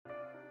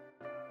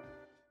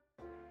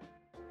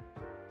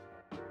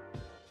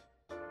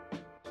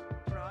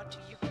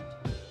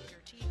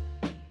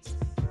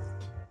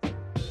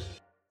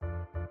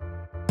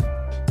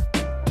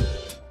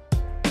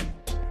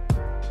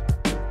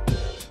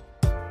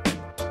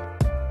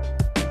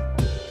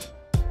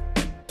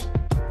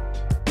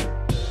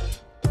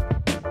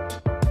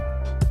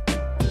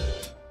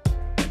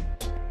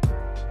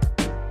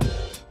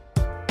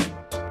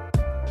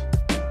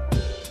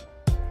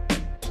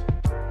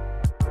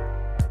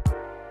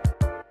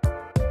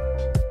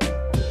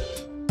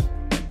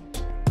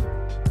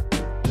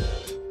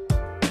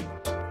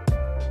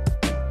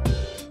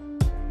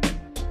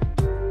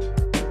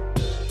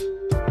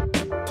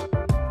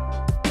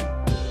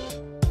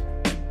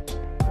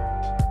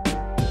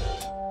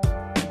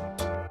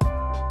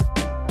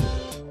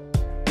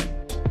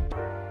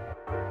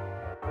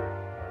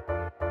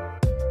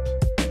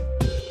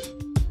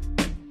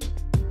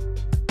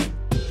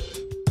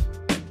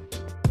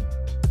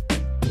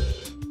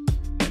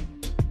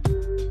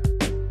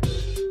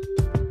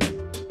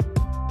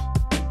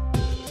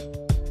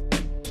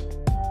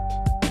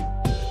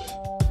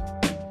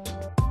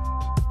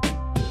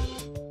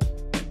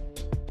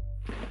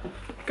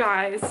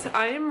Guys,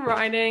 I am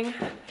riding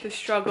the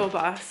struggle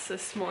bus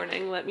this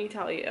morning, let me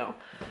tell you.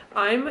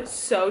 I'm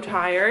so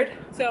tired.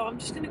 So I'm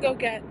just gonna go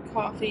get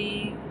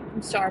coffee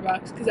from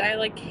Starbucks because I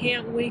like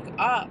can't wake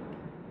up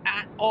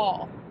at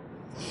all.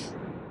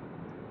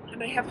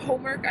 And I have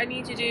homework I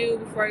need to do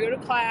before I go to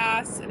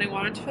class, and I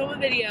wanted to film a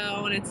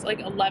video, and it's like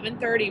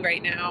 11:30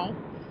 right now.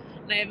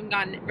 And I haven't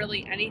gotten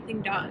really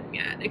anything done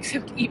yet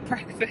except eat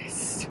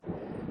breakfast.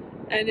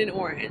 And an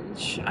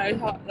orange. I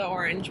thought the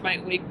orange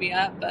might wake me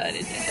up, but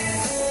it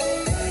didn't.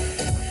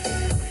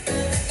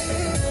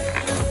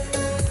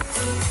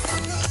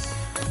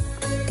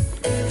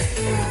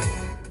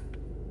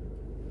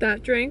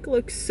 That drink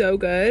looks so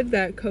good,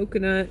 that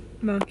coconut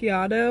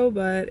macchiato,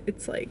 but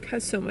it's like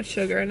has so much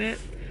sugar in it.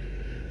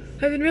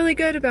 I've been really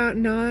good about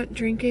not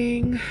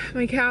drinking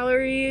my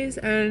calories,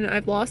 and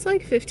I've lost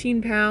like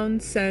 15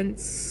 pounds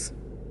since,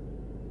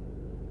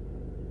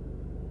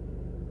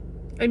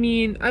 I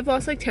mean, I've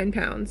lost like 10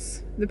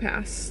 pounds the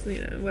past,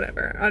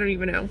 whatever. I don't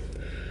even know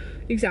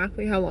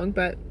exactly how long,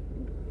 but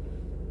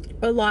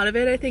a lot of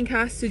it I think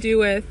has to do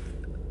with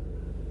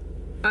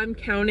I'm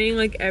counting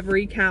like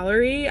every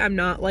calorie. I'm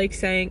not like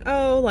saying,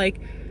 oh, like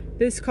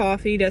this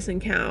coffee doesn't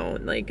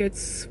count, like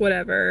it's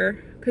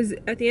whatever. Because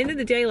at the end of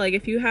the day, like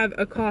if you have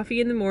a coffee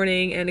in the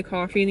morning and a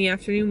coffee in the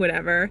afternoon,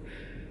 whatever,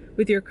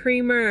 with your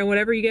creamer and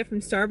whatever you get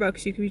from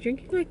Starbucks, you could be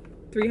drinking like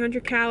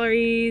 300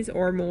 calories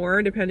or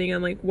more, depending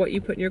on like what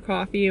you put in your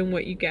coffee and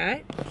what you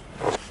get.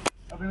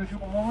 I'll be with you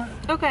one moment.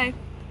 Okay.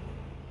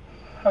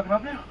 How can I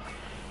help you?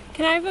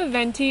 Can I have a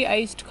venti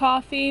iced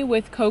coffee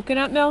with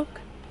coconut milk?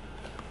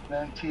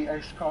 Venti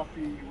iced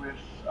coffee with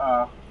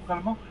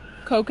coconut milk?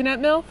 Coconut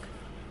milk?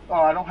 Oh,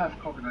 I don't have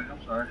coconut,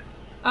 I'm sorry.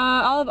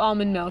 I'll have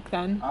almond milk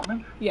then.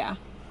 Almond? Yeah.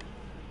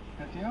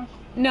 Anything else?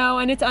 No,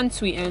 and it's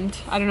unsweetened.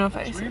 I don't know if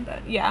I said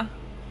that. Yeah.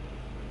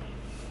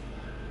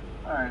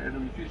 Alright, it'll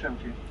be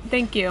 $3.17.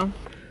 Thank you.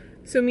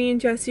 So me and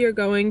Jesse are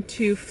going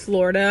to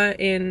Florida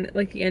in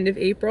like the end of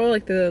April,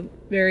 like the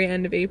very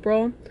end of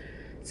April.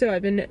 So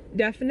I've been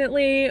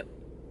definitely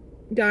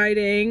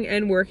dieting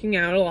and working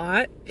out a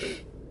lot.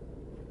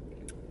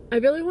 I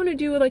really want to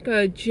do like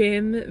a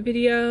gym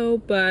video,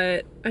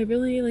 but I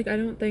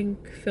don't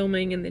think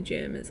filming in the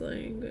gym is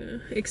like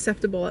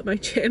acceptable at my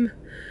gym.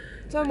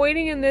 So I'm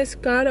waiting in this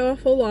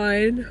god-awful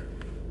line.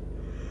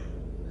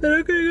 Then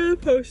I'm gonna go to the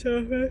post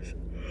office.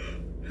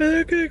 And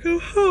I'm gonna go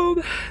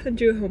home and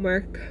do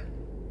homework.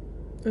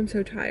 I'm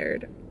so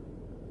tired.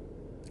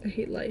 I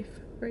hate life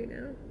right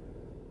now.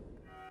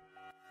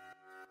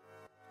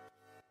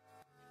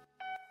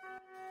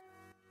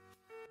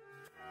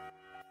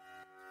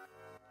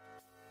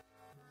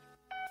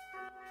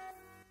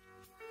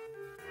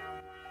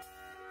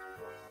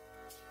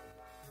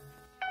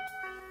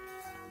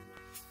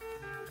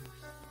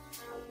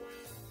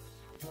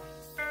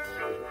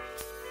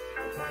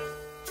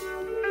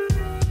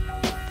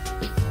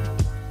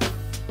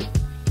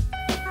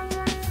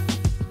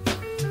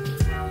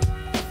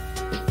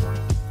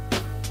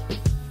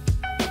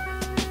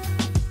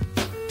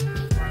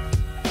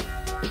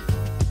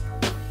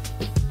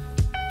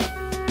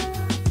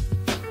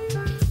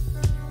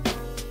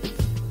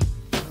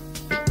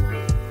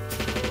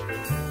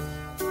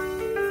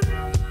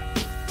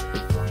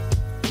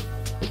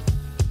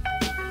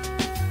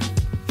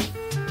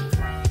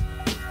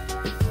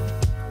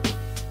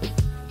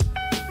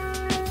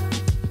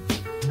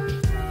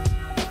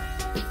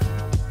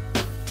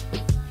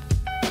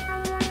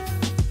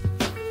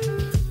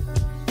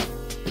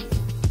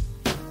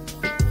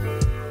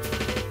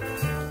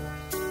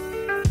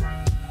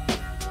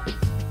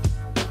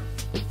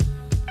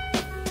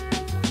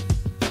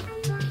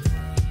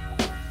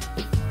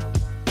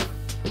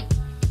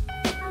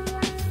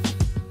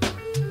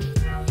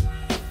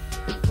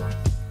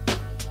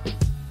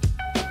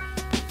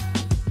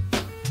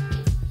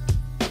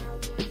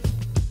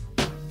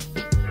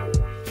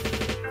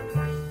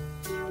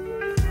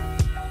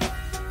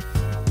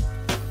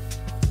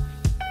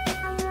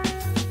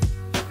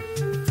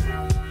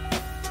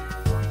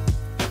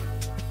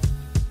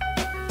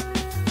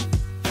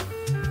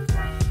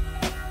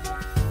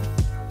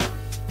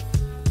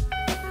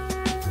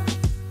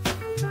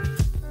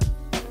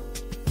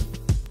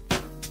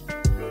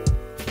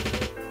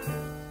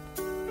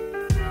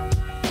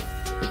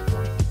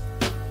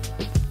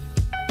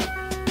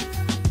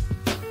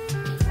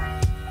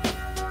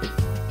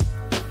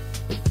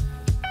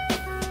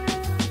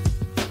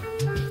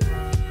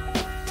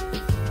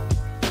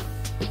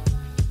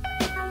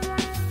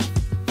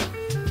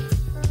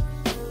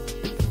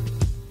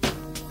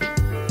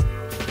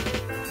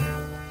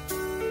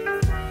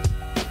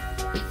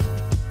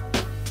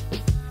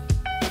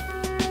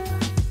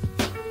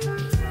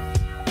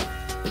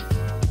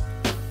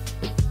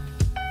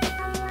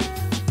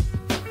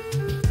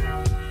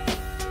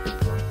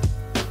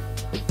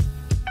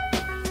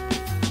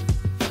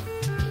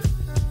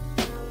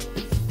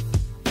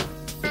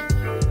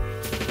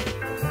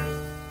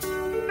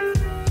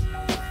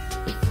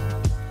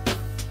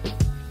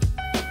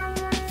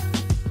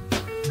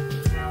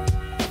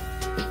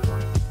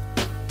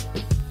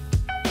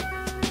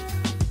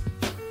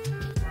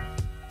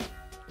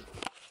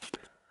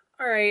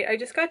 great. I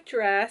just got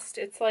dressed.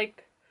 It's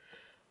like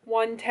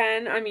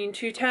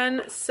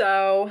 2:10,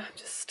 so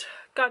just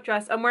got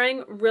dressed. I'm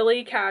wearing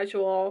really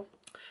casual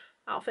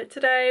outfit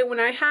today. When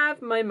I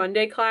have my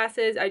Monday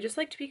classes, I just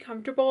like to be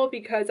comfortable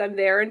because I'm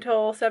there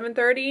until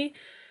 7:30.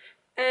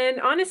 And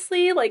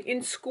honestly, like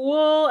in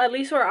school, at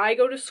least where I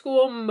go to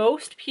school,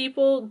 most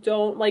people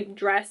don't like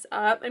dress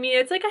up. I mean,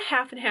 it's like a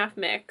half and half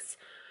mix.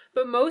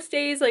 But most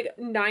days, like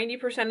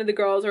 90% of the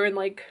girls are in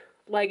like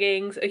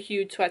leggings, a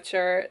huge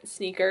sweatshirt,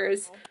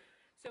 sneakers.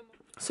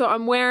 So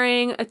I'm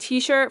wearing a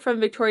t-shirt from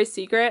Victoria's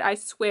Secret. I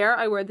swear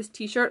I wear this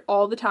t-shirt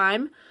all the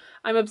time.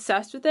 I'm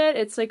obsessed with it.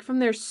 It's like from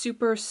their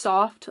super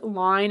soft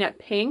line at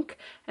Pink,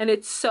 and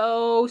it's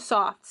so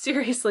soft.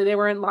 Seriously, they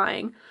weren't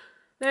lying.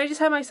 Then I just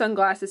have my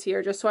sunglasses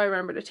here just so I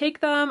remember to take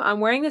them. I'm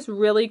wearing this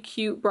really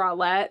cute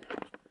bralette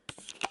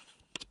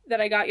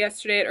that I got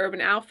yesterday at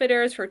Urban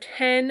Outfitters for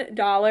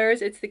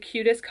 $10. It's the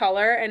cutest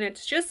color, and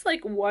it's just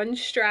like one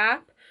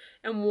strap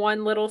and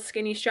one little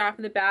skinny strap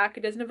in the back.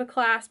 It doesn't have a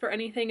clasp or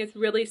anything. It's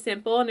really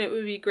simple, and it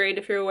would be great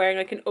if you're wearing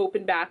like an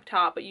open back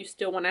top, but you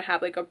still want to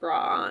have like a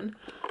bra on.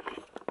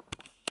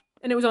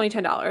 And it was only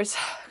 $10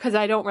 because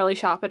I don't really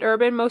shop at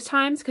Urban most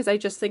times because I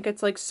just think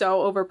it's like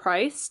so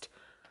overpriced.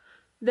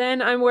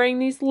 Then I'm wearing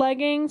these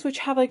leggings, which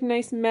have like a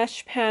nice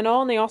mesh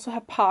panel, and they also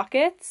have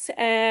pockets.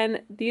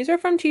 And these are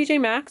from TJ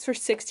Maxx for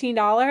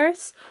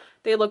 $16.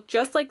 They look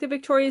just like the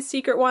Victoria's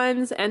Secret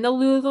ones and the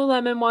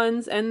Lululemon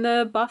ones and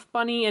the Buff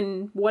Bunny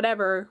and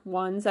whatever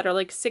ones that are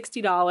like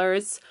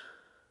 $60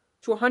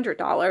 to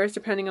 $100,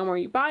 depending on where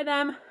you buy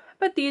them.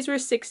 But these were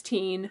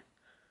 $16.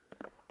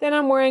 Then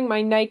I'm wearing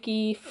my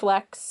Nike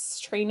Flex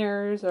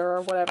trainers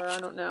or whatever, I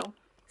don't know.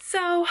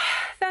 So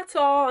that's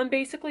all. I'm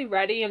basically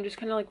ready. I'm just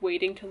kind of like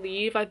waiting to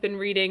leave. I've been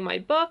reading my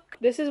book.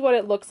 This is what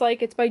it looks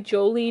like. It's by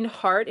Jolene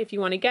Hart. If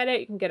you want to get it,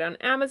 you can get it on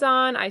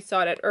Amazon. I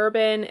saw it at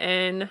Urban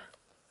and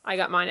I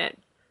got mine at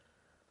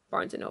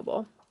Barnes &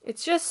 Noble.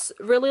 It's just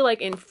really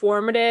like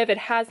informative. It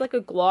has like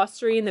a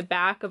glossary in the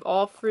back of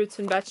all fruits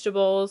and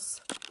vegetables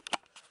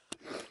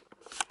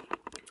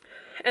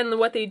and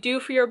what they do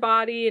for your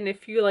body, and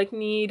if you like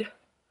need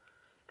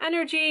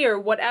energy or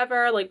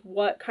whatever, like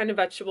what kind of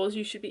vegetables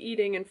you should be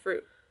eating and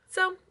fruit.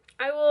 So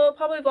I will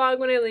probably vlog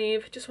when I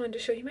leave. Just wanted to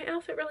show you my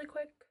outfit really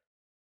quick.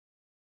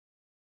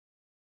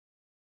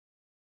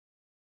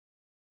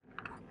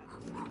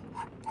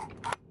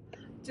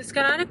 Just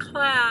got out of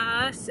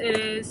class. It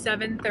is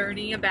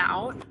 7:30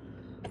 about.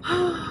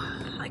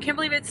 I can't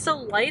believe it's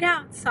still light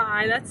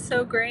outside. That's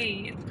so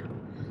great.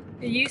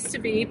 It used to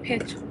be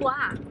pitch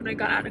black when I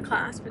got out of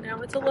class, but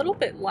now it's a little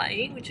bit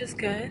light, which is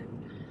good.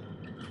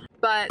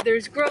 But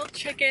there's grilled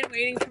chicken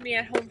waiting for me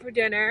at home for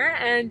dinner,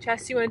 and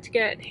Jessie went to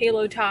get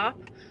Halo Top,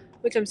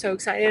 which I'm so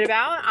excited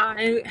about.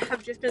 I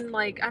have just been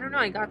like, I don't know,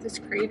 I got this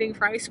craving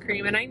for ice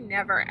cream, and I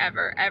never,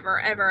 ever,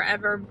 ever, ever,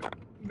 ever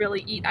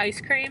really eat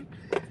ice cream.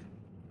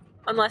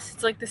 Unless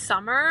it's like the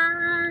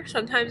summer,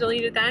 sometimes I'll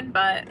eat it then,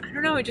 but I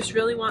don't know, I just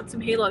really want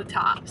some Halo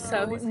Top.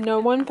 So no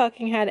one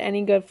fucking had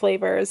any good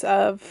flavors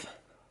of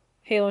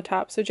Halo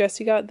Top, so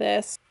Jessie got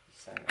this.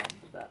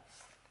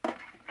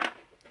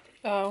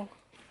 Oh.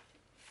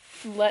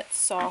 Let's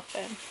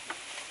soften.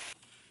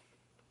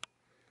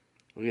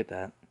 Look at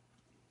that.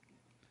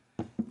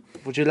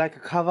 Would you like a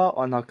cover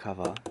or not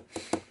cover?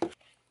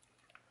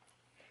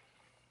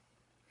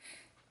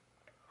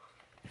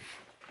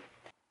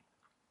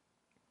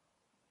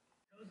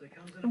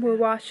 We're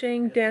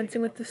watching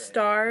Dancing with the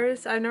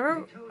Stars.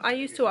 I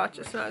used to watch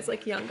this when I was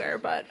like younger,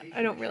 but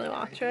I don't really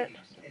watch it.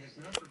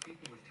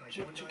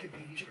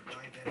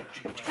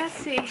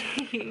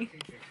 Jessie.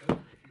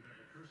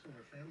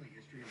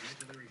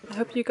 I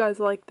hope you guys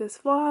like this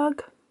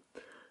vlog.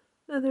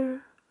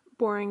 Another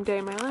boring day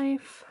in my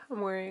life.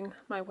 I'm wearing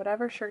my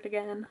whatever shirt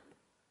again.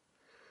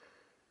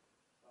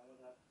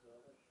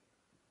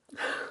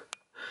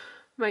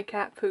 My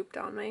cat pooped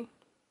on me.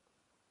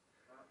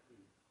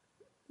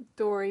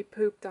 Dory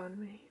pooped on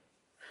me.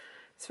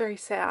 It's very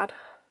sad.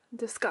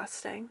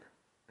 Disgusting.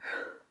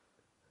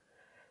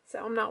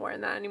 So I'm not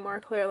wearing that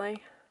anymore,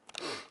 clearly.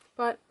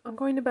 But I'm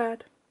going to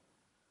bed.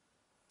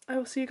 I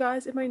will see you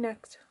guys in my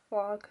next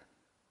vlog.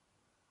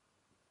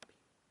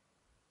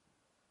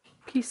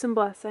 Peace and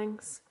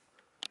blessings.